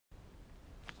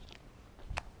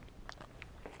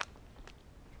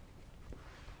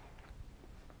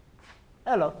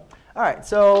Hello. All right,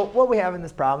 so what we have in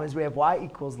this problem is we have y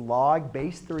equals log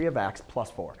base 3 of x plus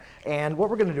 4. And what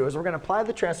we're going to do is we're going to apply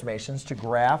the transformations to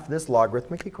graph this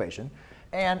logarithmic equation.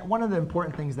 And one of the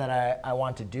important things that I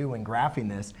want to do when graphing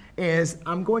this is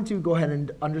I'm going to go ahead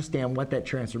and understand what that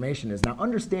transformation is. Now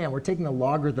understand, we're taking the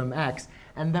logarithm x,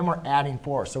 and then we're adding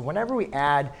 4. So whenever we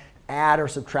add or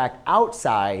subtract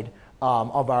outside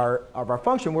of our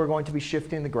function, we're going to be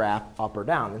shifting the graph up or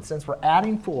down. And since we're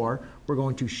adding 4, we're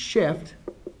going to shift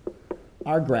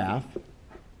our graph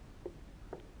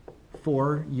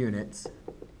 4 units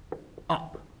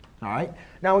up. All right?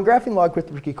 Now, when graphing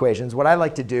logarithmic equations, what I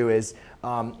like to do is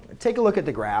take a look at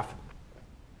the graph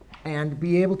and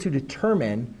be able to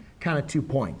determine kind of 2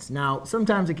 points. Now,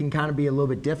 sometimes it can kind of be a little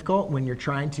bit difficult when you're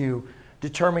trying to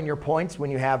determine your points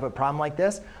when you have a problem like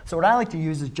this. So what I like to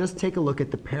use is just take a look at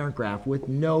the parent graph with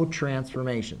no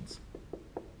transformations.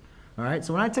 All right?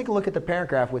 So when I take a look at the parent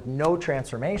graph with no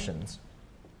transformations,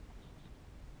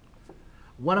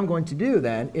 what I'm going to do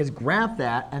then is graph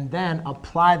that and then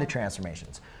apply the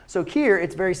transformations. So here,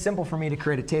 it's very simple for me to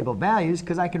create a table of values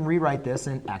because I can rewrite this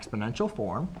in exponential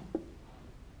form.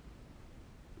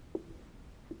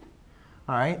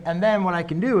 All right, and then what I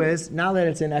can do is, now that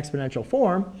it's in exponential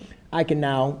form, I can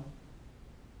now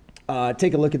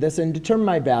take a look at this and determine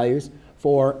my values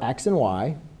for x and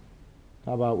y.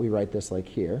 How about we write this like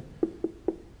here?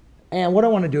 And what I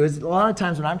want to do is, a lot of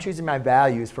times when I'm choosing my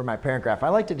values for my parent graph, I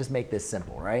like to just make this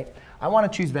simple, right? I want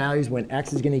to choose values when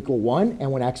x is going to equal 1 and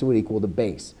when x would equal the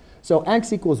base. So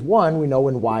x equals 1, we know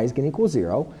when y is going to equal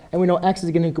 0. And we know x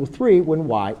is going to equal 3 when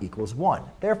y equals 1.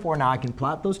 Therefore, now I can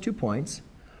plot those 2 points,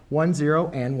 1, 0,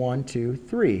 and 1, 2,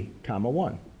 3, comma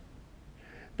 1.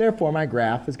 Therefore, my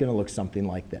graph is going to look something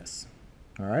like this.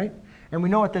 All right? And we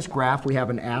know at this graph we have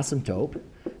an asymptote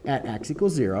at x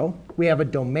equals 0. We have a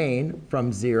domain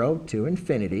from 0 to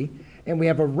infinity. And we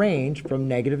have a range from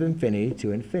negative infinity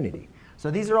to infinity. So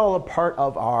these are all a part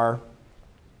of our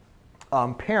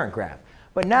parent graph.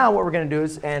 But now what we're going to do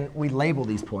is, and we label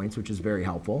these points, which is very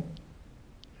helpful.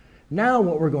 Now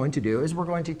what we're going to do is we're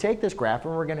going to take this graph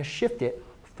and we're going to shift it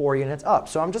 4 units up.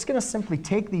 So I'm just going to simply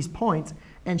take these points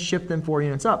and shift them 4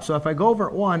 units up. So if I go over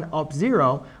 1 up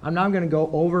 0, I'm now going to go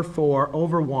over 4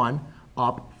 over 1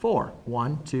 up 4.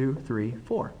 1, 2, 3,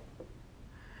 4.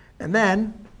 And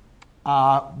then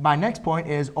my next point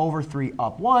is over 3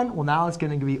 up 1. Well, now it's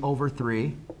going to be over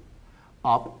 3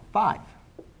 up 5.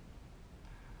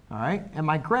 All right? And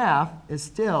my graph is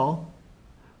still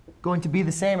going to be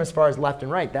the same as far as left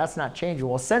and right. That's not changing.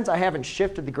 Well, since I haven't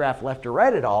shifted the graph left or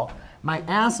right at all, my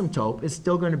asymptote is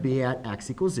still going to be at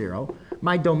x equals 0.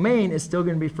 My domain is still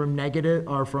going to be from negative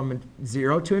or from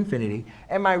 0 to infinity.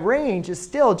 And my range is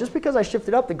still, just because I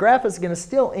shifted up, the graph is going to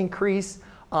still increase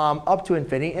up to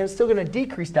infinity. And it's still going to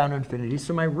decrease down to infinity.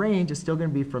 So my range is still going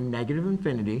to be from negative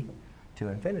infinity to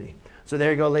infinity. So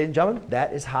there you go, ladies and gentlemen.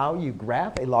 That is how you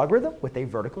graph a logarithm with a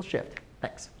vertical shift.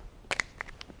 Thanks.